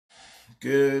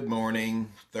Good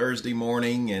morning, Thursday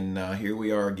morning, and here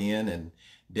we are again. And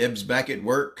Deb's back at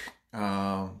work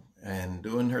and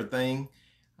doing her thing.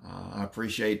 I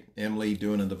appreciate Emily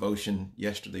doing a devotion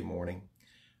yesterday morning.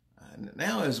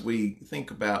 Now, as we think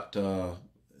about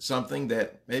something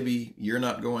that maybe you're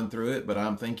not going through it, but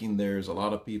I'm thinking there's a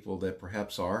lot of people that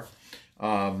perhaps are.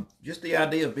 Just the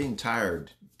idea of being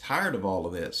tired of all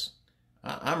of this.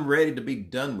 I'm ready to be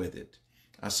done with it.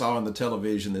 I saw on the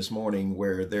television this morning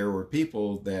where there were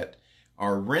people that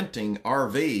are renting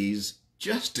RVs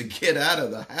just to get out of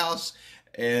the house,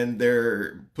 and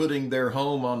they're putting their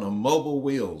home on the mobile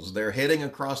wheels. They're heading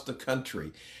across the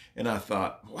country. And I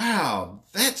thought, wow,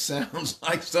 that sounds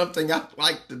like something I'd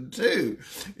like to do.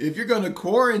 If you're going to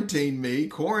quarantine me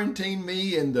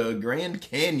in the Grand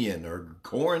Canyon or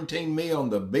quarantine me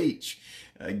on the beach.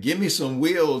 Give me some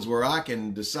wheels where I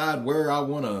can decide where I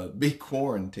want to be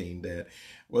quarantined at.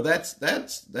 Well, that's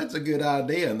a good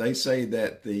idea. And they say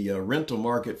that the rental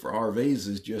market for RVs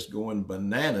is just going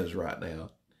bananas right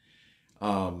now.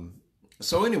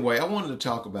 So anyway, I wanted to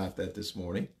talk about that this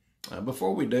morning.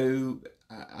 Before we do,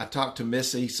 I talked to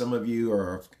Missy. Some of you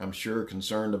are, I'm sure,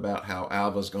 concerned about how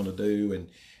Alva's going to do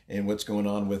and what's going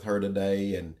on with her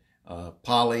today. And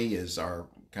Polly is our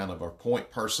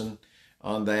point person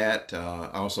on that.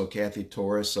 Also Kathy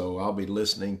Torres. So I'll be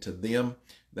listening to them.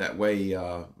 That way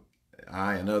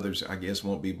I and others, I guess,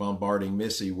 won't be bombarding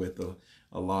Missy with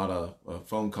a lot of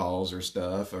phone calls or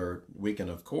stuff. Or we can,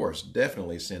 of course,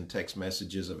 definitely send text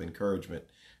messages of encouragement.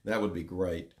 That would be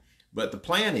great. But the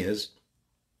plan is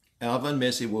Alva and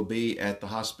Missy will be at the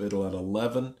hospital at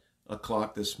 11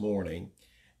 o'clock this morning.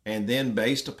 And then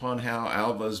based upon how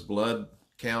Alva's blood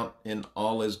count and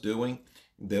all is doing,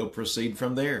 they'll proceed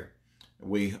from there.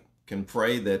 We can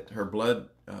pray that her blood,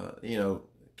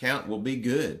 count will be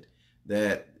good.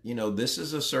 That, this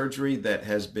is a surgery that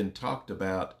has been talked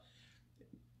about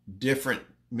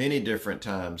many different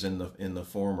times in the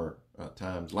former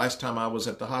times. Last time I was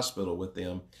at the hospital with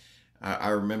them, I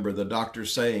remember the doctor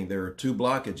saying there are 2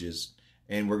 blockages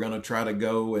and we're going to try to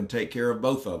go and take care of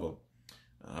both of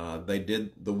them. They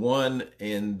did the one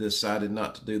and decided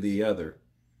not to do the other.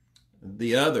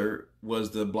 The other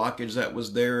was the blockage that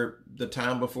was there the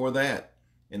time before that.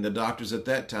 And the doctors at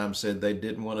that time said they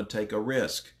didn't want to take a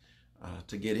risk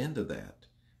to get into that.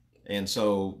 And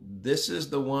so this is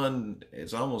the one,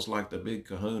 it's almost like the big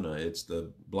kahuna. It's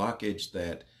the blockage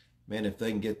that, man, if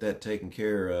they can get that taken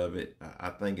care of, I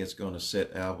think it's going to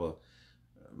set Alva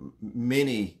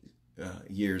many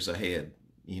years ahead,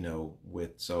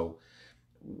 so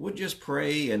we'll just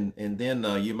pray. And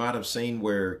then you might have seen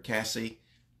where Cassie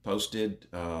posted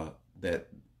that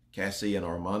Cassie and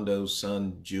Armando's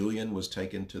son, Julian, was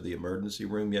taken to the emergency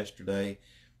room yesterday.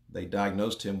 They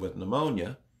diagnosed him with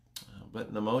pneumonia,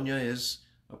 but pneumonia is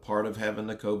a part of having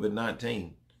the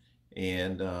COVID-19.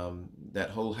 And that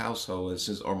whole household,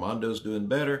 since Armando's doing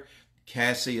better,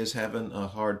 Cassie is having a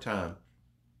hard time.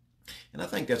 And I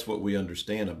think that's what we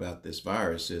understand about this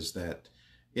virus, is that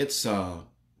it's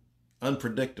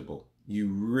unpredictable. You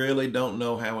really don't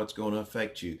know how it's going to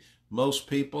affect you. Most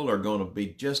people are going to be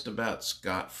just about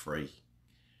scot-free.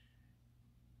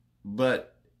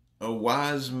 But a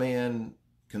wise man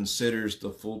considers the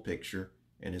full picture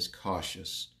and is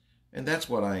cautious. And that's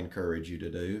what I encourage you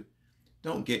to do.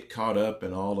 Don't get caught up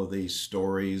in all of these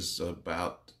stories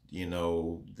about,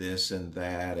 this and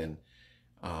that. And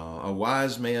a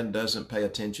wise man doesn't pay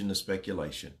attention to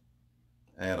speculation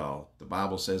at all. The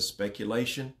Bible says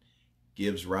speculation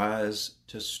gives rise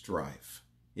to strife.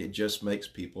 It just makes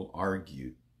people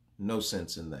argue. No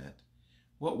sense in that.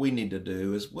 What we need to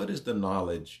do is, what is the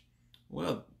knowledge?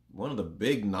 Well, one of the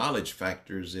big knowledge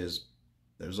factors is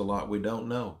there's a lot we don't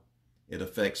know. It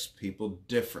affects people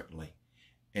differently.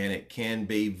 And it can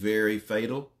be very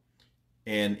fatal,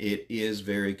 and it is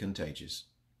very contagious.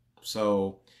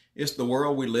 So it's the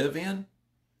world we live in,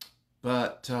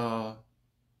 but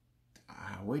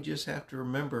we just have to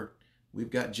remember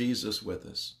we've got Jesus with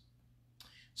us.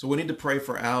 So we need to pray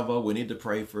for Alva. We need to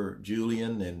pray for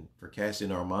Julian and for Cassie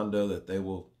and Armando, that they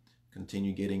will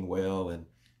continue getting well. And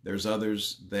there's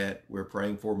others that we're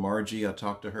praying for. Margie, I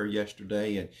talked to her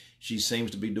yesterday, and she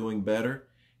seems to be doing better.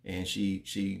 And she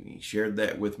shared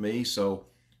that with me. So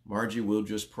Margie, we'll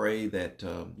just pray that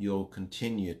you'll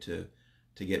continue to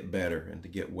get better and to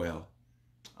get well.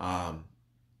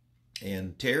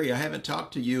 And Terry, I haven't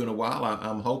talked to you in a while.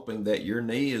 I'm hoping that your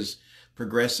knee is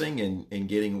progressing and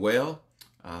getting well.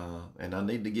 And I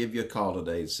need to give you a call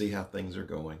today to see how things are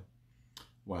going.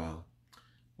 Wow.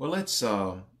 Well, let's,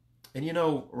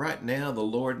 right now the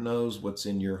Lord knows what's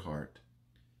in your heart.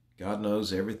 God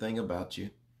knows everything about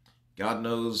you. God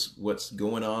knows what's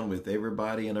going on with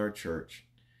everybody in our church.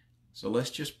 So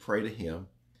let's just pray to him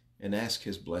and ask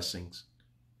his blessings,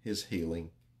 his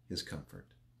healing, his comfort.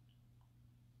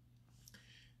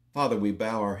 Father, we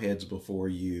bow our heads before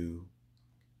you,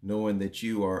 knowing that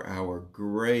you are our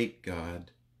great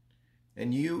God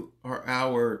and you are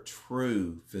our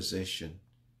true physician.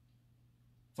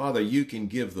 Father, you can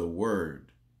give the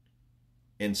word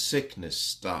and sickness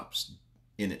stops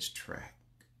in its track.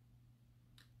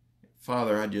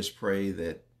 Father, I just pray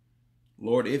that,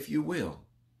 Lord, if you will,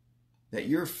 that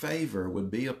your favor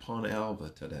would be upon Alva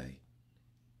today.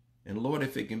 And Lord,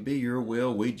 if it can be your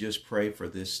will, we just pray for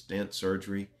this stent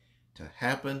surgery to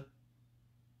happen.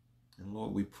 And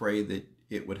Lord, we pray that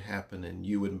it would happen and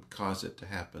you would cause it to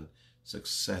happen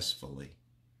successfully.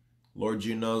 Lord,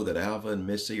 you know that Alva and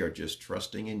Missy are just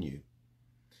trusting in you.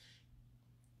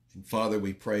 And Father,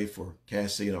 we pray for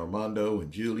Cassie and Armando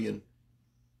and Julian.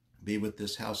 Be with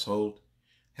this household.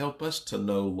 Help us to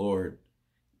know, Lord,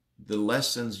 the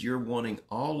lessons you're wanting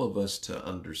all of us to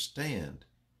understand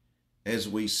as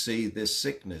we see this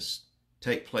sickness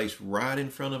take place right in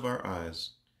front of our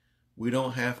eyes. We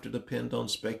don't have to depend on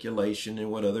speculation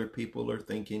and what other people are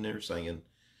thinking or saying.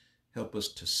 Help us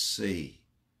to see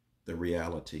the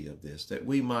reality of this, that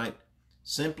we might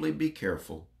simply be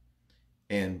careful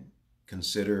and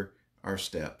consider our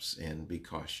steps and be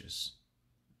cautious,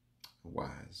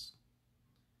 wise.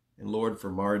 And Lord,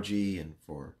 for Margie and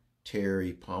for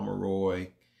Terry Pomeroy,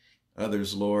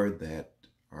 others, Lord, that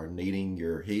are needing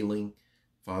your healing,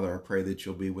 Father, I pray that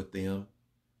you'll be with them.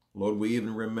 Lord, we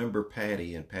even remember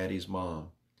Patty and Patty's mom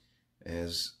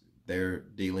as they're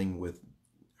dealing with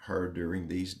her during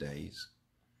these days.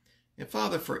 And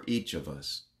Father, for each of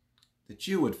us, that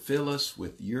you would fill us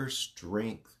with your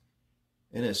strength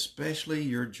and especially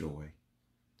your joy,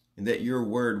 and that your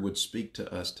word would speak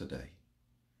to us today.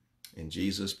 In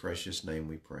Jesus' precious name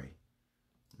we pray.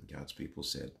 And God's people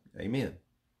said, amen.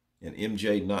 And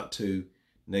MJ, not to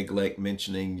neglect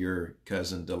mentioning your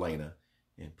cousin Delana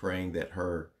and praying that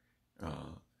her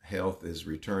health is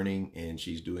returning and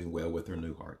she's doing well with her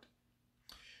new heart.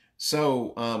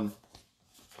 So,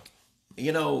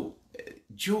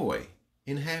 joy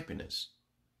and happiness.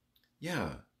 Yeah,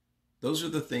 those are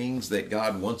the things that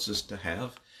God wants us to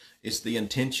have. It's the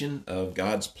intention of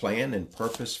God's plan and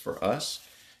purpose for us.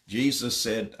 Jesus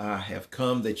said, I have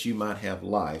come that you might have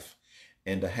life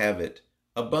and to have it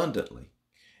abundantly.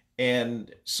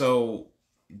 And so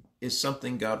it's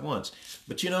something God wants.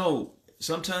 But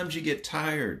sometimes you get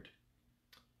tired.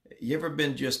 You ever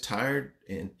been just tired?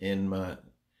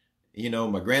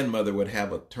 My grandmother would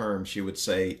have a term. She would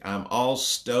say, I'm all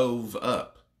stove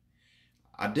up.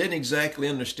 I didn't exactly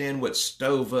understand what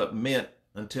stove up meant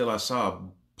until I saw a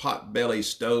pot-belly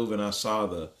stove and I saw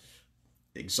the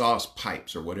exhaust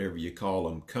pipes or whatever you call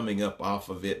them coming up off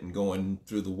of it and going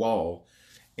through the wall.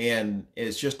 And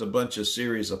it's just a bunch of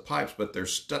series of pipes, but they're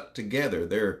stuck together.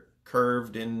 They're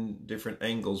curved in different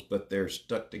angles, but they're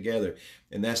stuck together.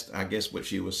 And that's, I guess, what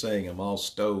she was saying. I'm all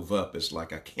stove up. It's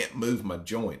like I can't move my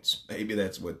joints. Maybe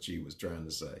that's what she was trying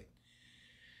to say.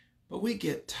 But we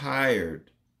get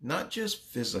tired, not just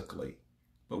physically,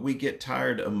 but we get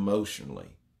tired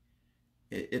emotionally.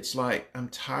 It's like, I'm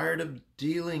tired of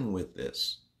dealing with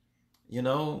this,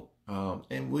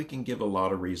 and we can give a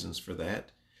lot of reasons for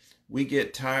that. We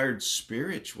get tired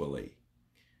spiritually.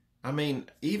 I mean,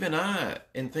 even I,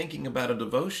 in thinking about a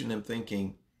devotion, am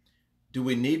thinking, do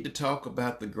we need to talk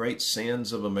about the great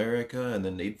sins of America and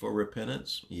the need for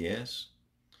repentance? Yes.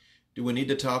 Do we need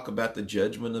to talk about the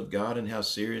judgment of God and how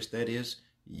serious that is?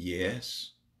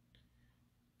 Yes.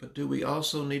 But do we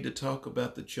also need to talk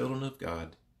about the children of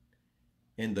God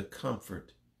and the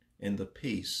comfort and the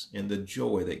peace and the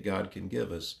joy that God can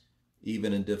give us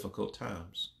even in difficult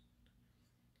times?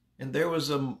 And there was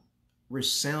a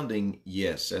resounding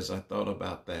yes as I thought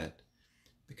about that,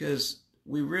 because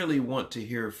we really want to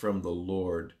hear from the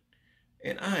Lord.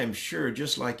 And I am sure,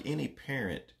 just like any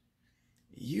parent,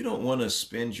 you don't want to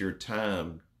spend your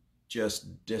time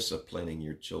just disciplining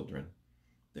your children.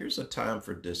 There's a time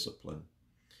for discipline,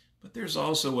 but there's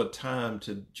also a time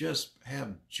to just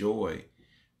have joy,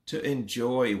 to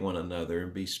enjoy one another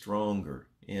and be stronger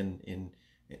and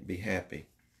be happy.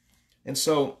 And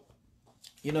so,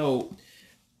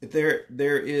 there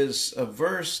is a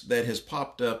verse that has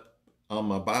popped up on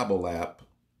my Bible app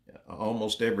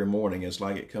almost every morning. It's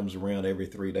like it comes around every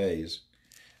 3 days.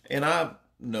 And I've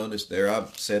noticed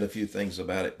I've said a few things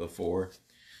about it before,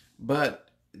 but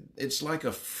it's like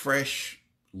a fresh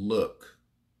look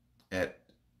at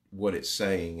what it's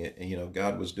saying.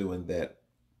 God was doing that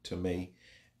to me.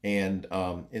 And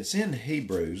it's in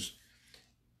Hebrews.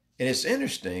 And it's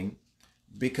interesting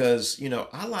because,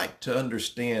 I like to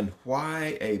understand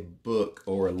why a book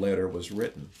or a letter was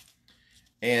written.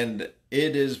 And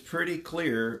it is pretty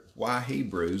clear why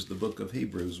Hebrews, the book of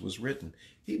Hebrews, was written.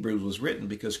 Hebrews was written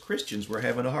because Christians were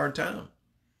having a hard time.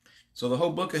 So the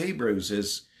whole book of Hebrews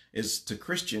is to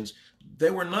Christians.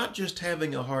 They were not just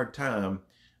having a hard time,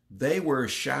 they were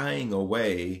shying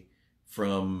away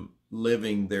from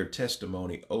living their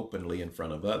testimony openly in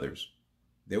front of others.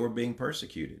 They were being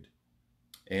persecuted.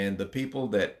 And the people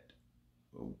that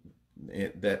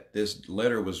this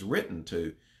letter was written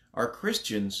to are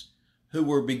Christians who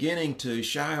were beginning to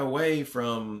shy away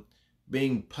from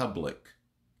being public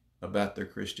about their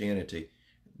Christianity.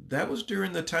 That was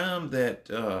during the time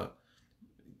that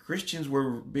Christians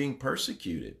were being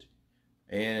persecuted.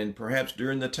 And perhaps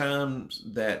during the times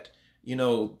that,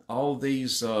 all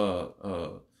these,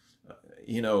 people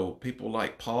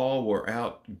like Paul were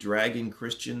out dragging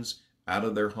Christians out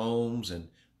of their homes and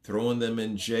throwing them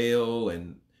in jail,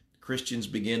 and Christians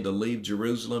began to leave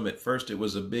Jerusalem. At first, it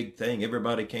was a big thing.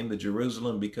 Everybody came to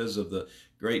Jerusalem because of the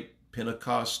great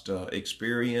Pentecost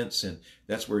experience, and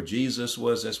that's where Jesus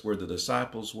was. That's where the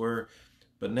disciples were.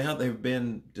 But now they've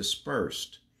been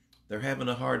dispersed. They're having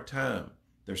a hard time.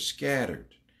 They're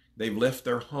scattered. They've left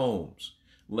their homes,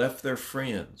 left their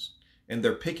friends, and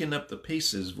they're picking up the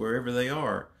pieces wherever they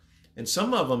are. And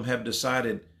some of them have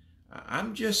decided,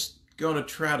 I'm just going to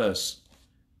try to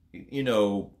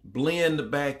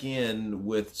blend back in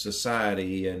with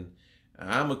society, and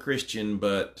I'm a Christian,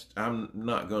 but I'm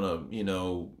not going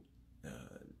to,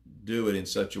 do it in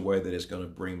such a way that it's going to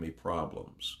bring me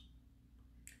problems.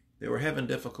 They were having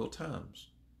difficult times.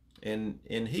 And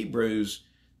in Hebrews,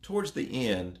 towards the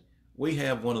end, we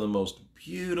have one of the most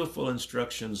beautiful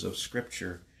instructions of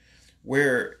Scripture,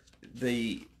 where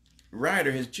the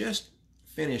writer has just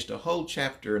finished a whole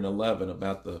chapter in 11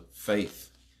 about the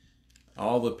faith.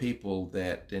 All the people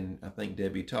that, and I think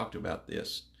Debbie talked about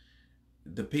this,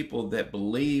 the people that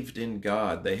believed in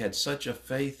God, they had such a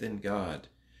faith in God,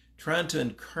 trying to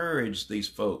encourage these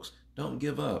folks, don't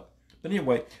give up. But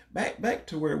anyway, back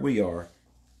to where we are.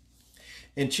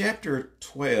 In chapter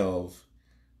 12,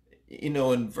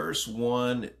 in verse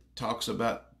 1, it talks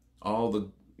about all the,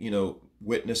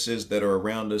 witnesses that are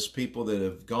around us, people that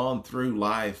have gone through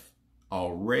life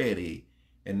already,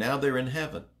 and now they're in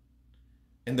heaven.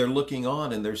 And they're looking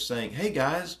on and they're saying, hey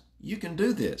guys, you can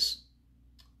do this.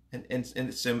 And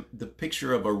it's the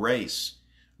picture of a race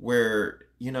where,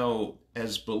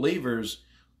 as believers,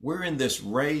 we're in this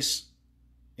race,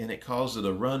 and it calls it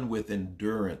a run with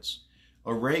endurance.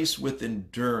 A race with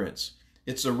endurance.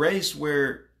 It's a race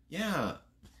where,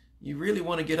 you really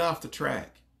want to get off the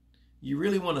track. You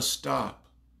really want to stop.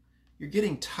 You're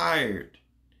getting tired.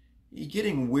 You're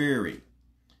getting weary.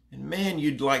 And man,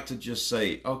 you'd like to just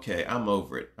say, okay, I'm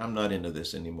over it. I'm not into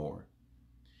this anymore.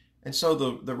 And so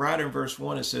the writer in verse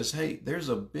 1, it says, hey, there's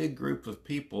a big group of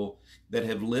people that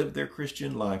have lived their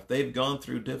Christian life. They've gone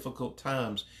through difficult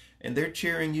times, and they're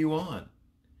cheering you on.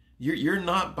 You're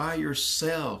not by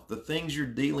yourself. The things you're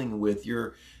dealing with,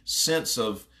 your sense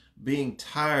of being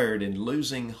tired and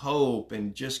losing hope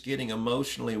and just getting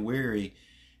emotionally weary,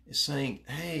 is saying,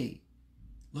 hey,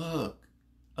 look,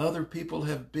 other people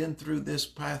have been through this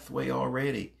pathway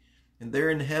already, and they're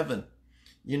in heaven.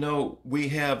 We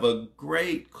have a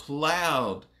great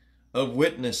cloud of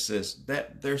witnesses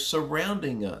that they're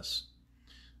surrounding us.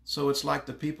 So it's like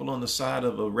the people on the side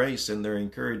of a race, and they're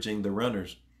encouraging the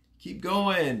runners. Keep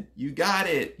going. You got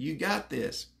it. You got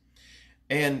this.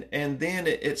 And then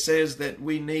it says that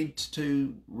we need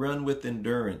to run with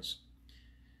endurance.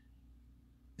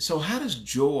 So how does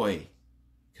joy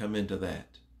come into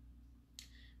that?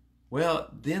 Well,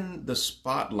 then the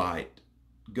spotlight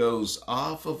goes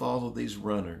off of all of these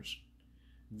runners.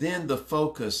 Then the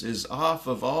focus is off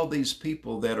of all these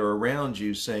people that are around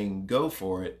you saying, go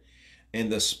for it.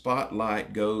 And the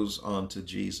spotlight goes onto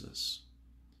Jesus.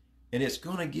 And it's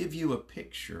going to give you a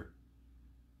picture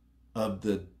of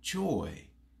the joy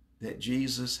that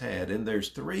Jesus had. And there's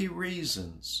 3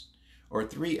 reasons or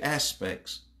 3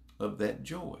 aspects of that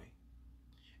joy.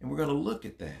 And we're going to look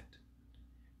at that.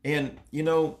 And,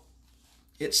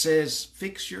 it says,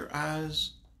 fix your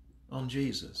eyes on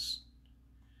Jesus.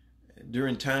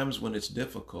 During times when it's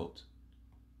difficult,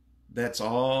 that's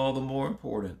all the more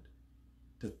important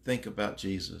to think about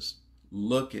Jesus.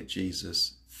 Look at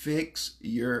Jesus. Fix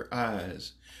your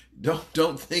eyes.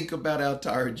 Don't think about how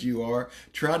tired you are.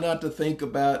 Try not to think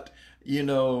about,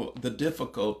 the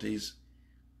difficulties,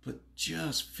 but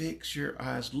just fix your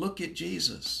eyes. Look at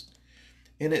Jesus.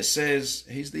 And it says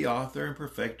he's the author and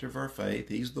perfecter of our faith.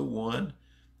 He's the one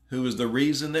who is the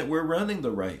reason that we're running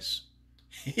the race.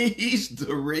 He's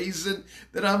the reason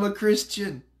that I'm a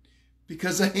Christian,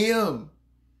 because of him.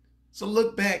 So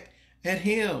look back at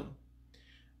him.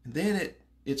 And then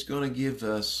it's going to give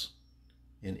us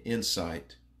an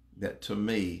insight that, to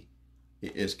me,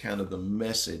 is kind of the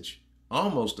message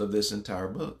almost of this entire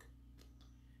book.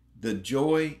 The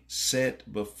joy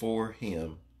set before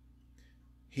him,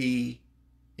 he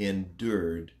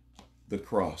endured the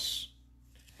cross.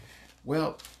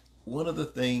 Well, one of the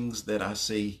things that I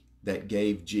see that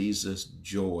gave Jesus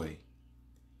joy,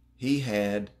 he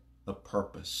had a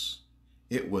purpose.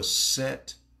 It was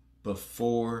set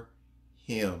before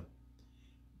him.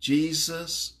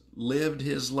 Jesus lived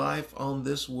his life on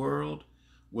this world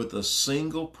with a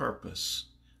single purpose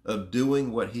of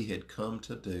doing what he had come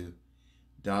to do,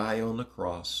 die on the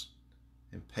cross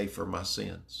and pay for my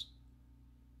sins.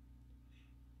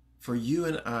 For you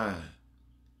and I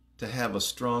to have a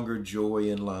stronger joy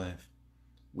in life,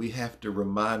 we have to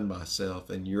remind myself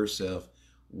and yourself,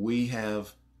 we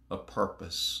have a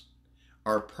purpose.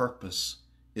 Our purpose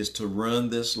is to run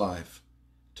this life,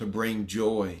 to bring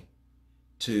joy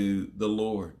to the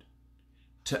Lord,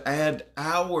 to add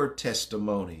our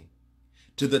testimony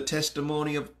to the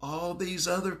testimony of all these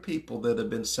other people that have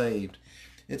been saved.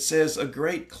 It says a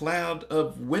great cloud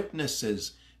of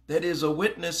witnesses. That is, a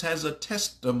witness has a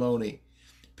testimony.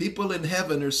 People in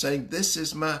heaven are saying, this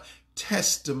is my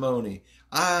testimony.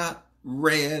 I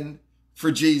ran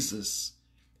for Jesus.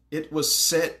 It was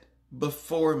set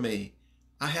before me.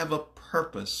 I have a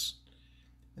purpose.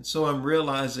 And so I'm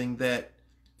realizing that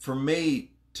for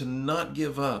me to not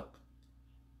give up,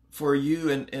 for you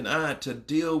and I to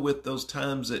deal with those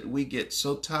times that we get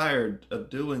so tired of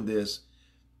doing this,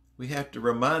 we have to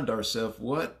remind ourselves,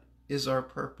 what is our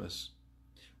purpose?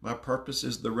 My purpose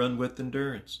is the run with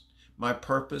endurance. My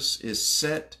purpose is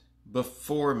set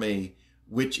before me,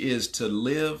 which is to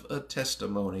live a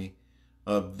testimony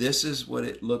of this is what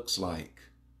it looks like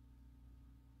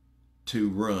to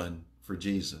run for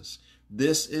Jesus.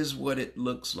 This is what it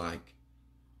looks like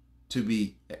to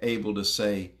be able to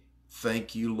say,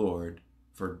 thank you, Lord,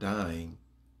 for dying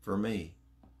for me.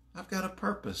 I've got a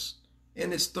purpose,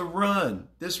 and it's the run,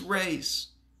 this race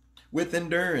with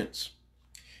endurance.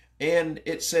 And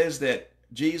it says that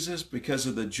Jesus, because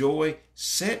of the joy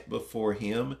set before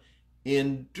him,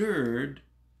 endured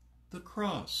the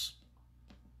cross.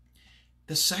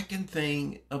 The second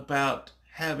thing about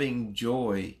having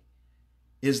joy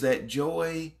is that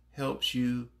joy helps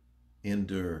you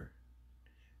endure.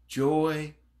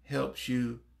 Joy helps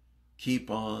you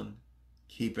keep on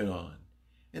keeping on.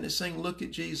 And it's saying, look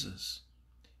at Jesus.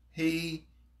 He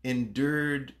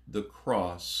endured the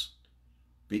cross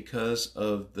because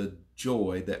of the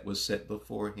joy that was set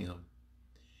before him.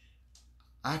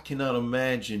 I cannot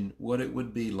imagine what it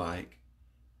would be like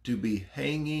to be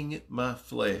hanging my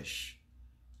flesh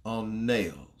on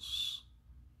nails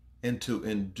and to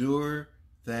endure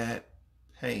that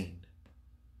pain.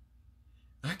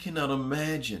 I cannot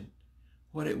imagine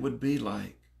what it would be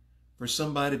like for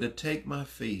somebody to take my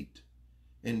feet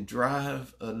and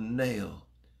drive a nail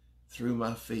through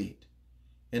my feet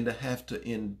and to have to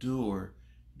endure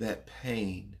that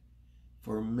pain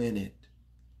for minute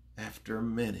after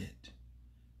minute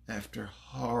after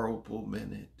horrible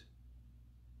minute,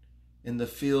 and to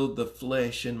feel the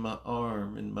flesh in my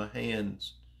arm, in my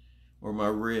hands, or my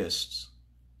wrists,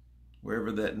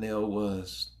 wherever that nail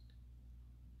was,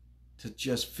 to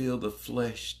just feel the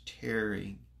flesh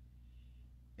tearing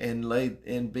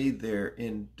and be there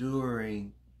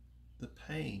enduring the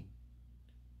pain.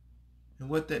 And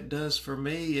what that does for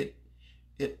me,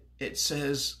 it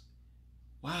says,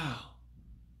 wow,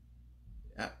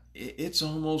 it's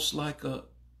almost like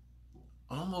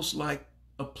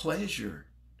a pleasure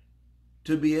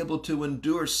to be able to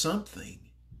endure something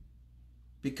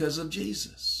because of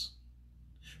Jesus,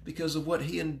 because of what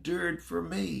he endured for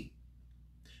me.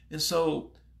 And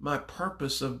so my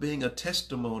purpose of being a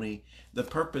testimony, the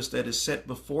purpose that is set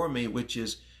before me, which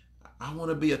is I want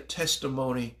to be a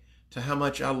testimony to how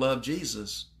much I love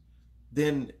Jesus,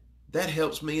 then that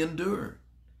helps me endure.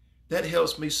 That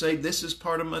helps me say, this is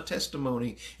part of my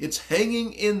testimony. It's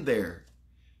hanging in there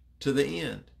to the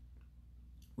end.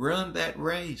 Run that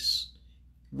race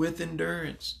with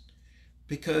endurance,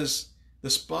 because the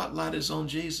spotlight is on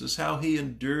Jesus, how he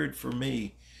endured for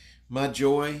me. My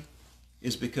joy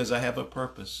is because I have a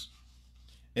purpose,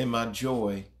 and my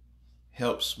joy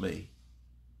helps me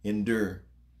endure.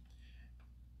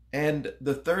 And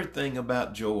the third thing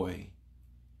about joy,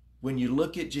 when you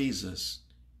look at Jesus,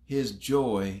 his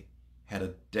joy had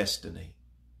a destiny.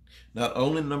 Not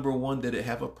only, number one, did it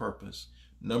have a purpose,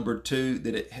 number two,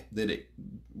 did it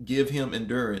give him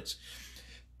endurance,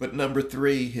 But number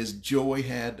three, his joy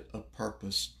had a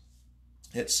purpose.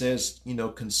 It says,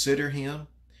 consider him.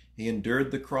 He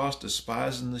endured the cross,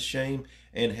 despising the shame,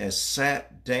 and has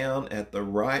sat down at the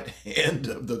right hand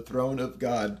of the throne of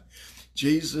God.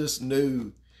 Jesus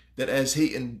knew that as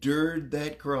he endured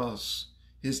that cross,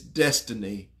 his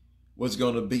destiny was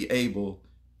going to be able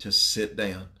to sit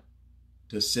down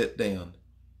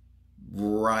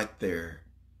right there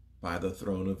by the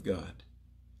throne of God.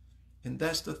 And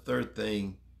that's the third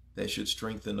thing that should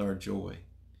strengthen our joy.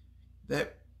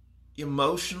 That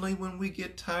emotionally, when we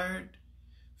get tired,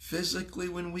 physically,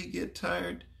 when we get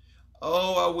tired,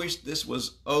 oh, I wish this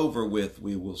was over with,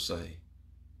 we will say.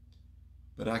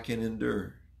 But I can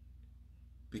endure,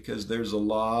 because there's a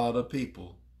lot of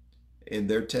people and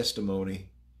their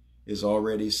testimony is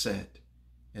already set.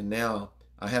 And now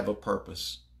I have a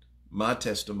purpose, my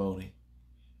testimony,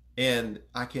 and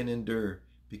I can endure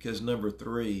because number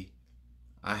three,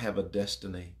 I have a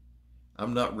destiny.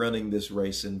 I'm not running this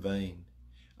race in vain.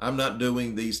 I'm not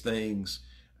doing these things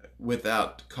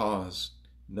without cause.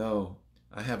 No,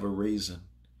 I have a reason,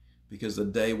 because the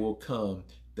day will come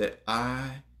that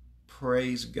I,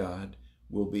 praise God,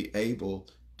 will be able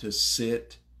to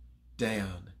sit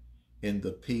down in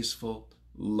the peaceful,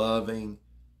 loving,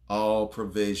 all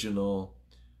provisional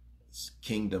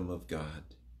kingdom of God.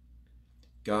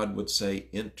 God would say,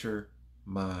 enter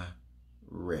my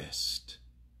rest.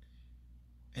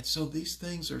 And so these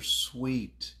things are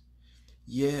sweet.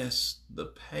 Yes, the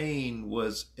pain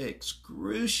was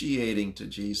excruciating to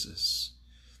Jesus,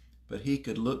 but he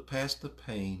could look past the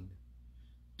pain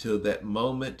till that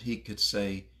moment he could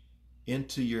say,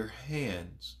 into your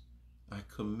hands I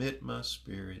commit my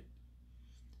spirit.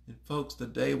 And folks, the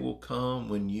day will come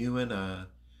when you and I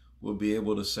will be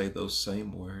able to say those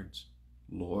same words.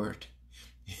 Lord,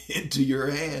 into your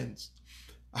hands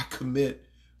I commit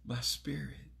my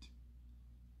spirit.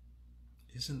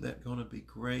 Isn't that going to be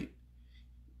great?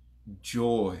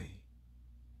 Joy,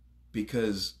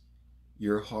 because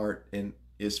your heart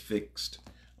is fixed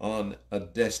on a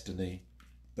destiny,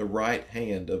 the right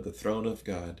hand of the throne of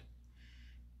God.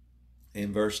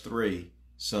 And verse 3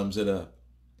 sums it up.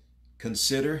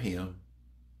 Consider him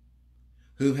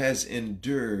who has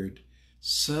endured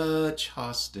such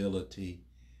hostility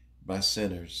by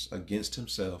sinners against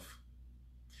himself,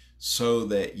 so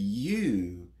that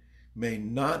you may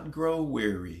not grow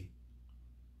weary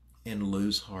and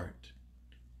lose heart.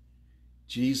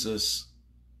 Jesus,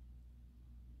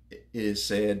 it is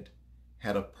said,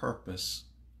 had a purpose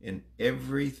in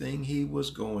everything he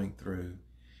was going through,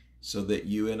 so that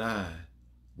you and I,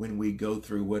 when we go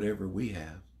through whatever we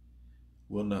have,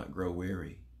 will not grow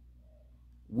weary.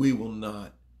 We will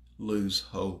not lose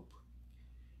hope.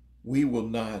 We will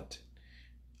not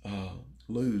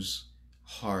lose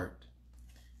heart.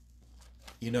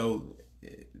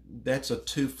 That's a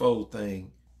twofold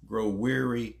thing. Grow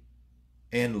weary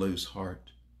and lose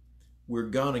heart. We're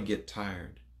going to get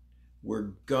tired.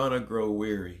 We're going to grow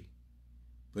weary.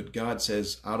 But God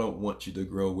says, I don't want you to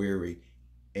grow weary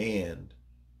and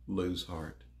lose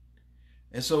heart.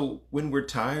 And so when we're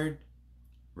tired,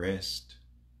 rest.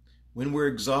 When we're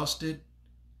exhausted,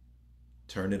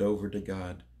 turn it over to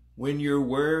God. When you're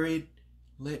worried,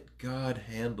 let God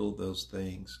handle those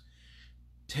things.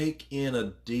 Take in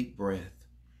a deep breath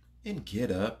and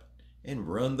get up and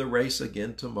run the race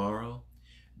again tomorrow.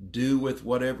 Do with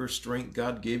whatever strength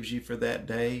God gives you for that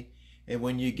day. And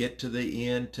when you get to the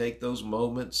end, take those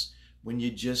moments when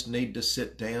you just need to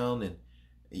sit down and,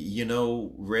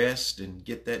 rest and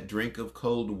get that drink of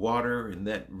cold water and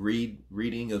that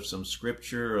reading of some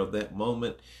scripture of that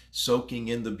moment, soaking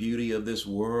in the beauty of this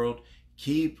world.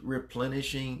 Keep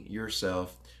replenishing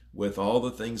yourself with all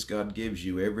the things God gives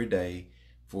you every day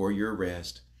for your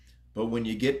rest. But when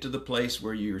you get to the place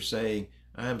where you're saying,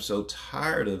 I'm so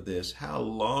tired of this, how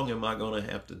long am I going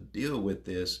to have to deal with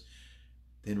this?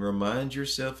 Then remind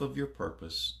yourself of your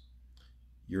purpose.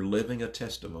 You're living a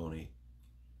testimony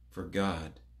for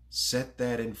God. Set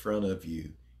that in front of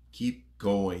you. Keep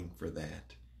going for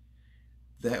that.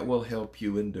 That will help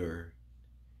you endure.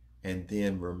 And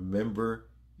then remember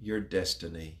your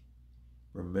destiny.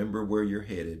 Remember where you're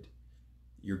headed.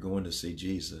 You're going to see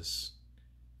Jesus,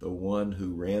 the one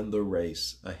who ran the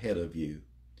race ahead of you,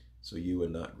 so you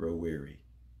would not grow weary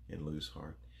and lose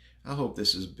heart. I hope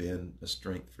this has been a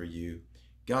strength for you.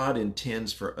 God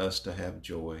intends for us to have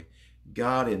joy.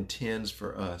 God intends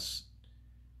for us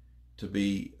to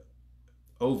be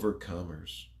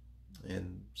overcomers.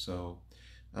 And so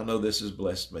I know this has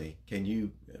blessed me. Can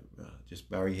you just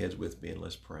bow your heads with me and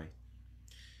let's pray.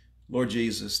 Lord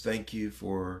Jesus, thank you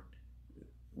for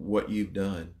what you've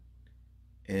done.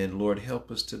 And Lord,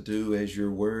 help us to do as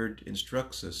your word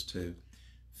instructs us to,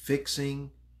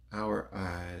 fixing our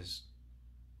eyes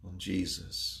on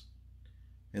Jesus.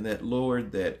 And that,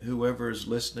 Lord, that whoever is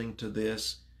listening to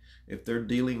this, if they're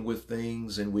dealing with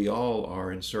things, and we all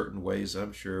are in certain ways,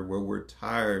 I'm sure, where we're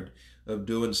tired of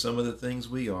doing some of the things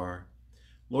we are,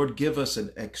 Lord, give us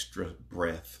an extra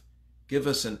breath. Give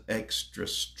us an extra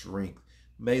strength.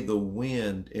 May the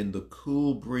wind and the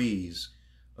cool breeze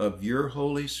of your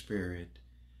Holy Spirit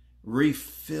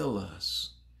refill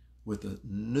us with a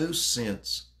new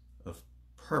sense of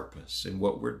purpose in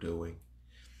what we're doing,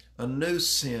 a new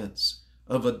sense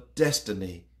of a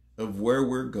destiny of where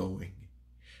we're going,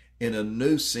 and a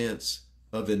new sense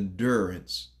of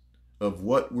endurance of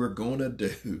what we're going to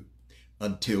do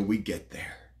until we get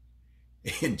there.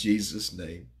 In Jesus'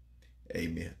 name,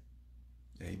 amen.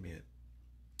 Amen.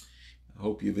 I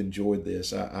hope you've enjoyed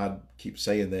this. I keep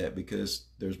saying that because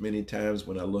there's many times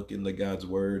when I look into God's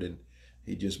word and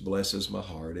he just blesses my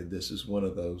heart, and this is one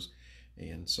of those.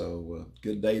 And so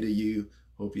good day to you.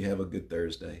 Hope you have a good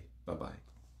Thursday. Bye-bye.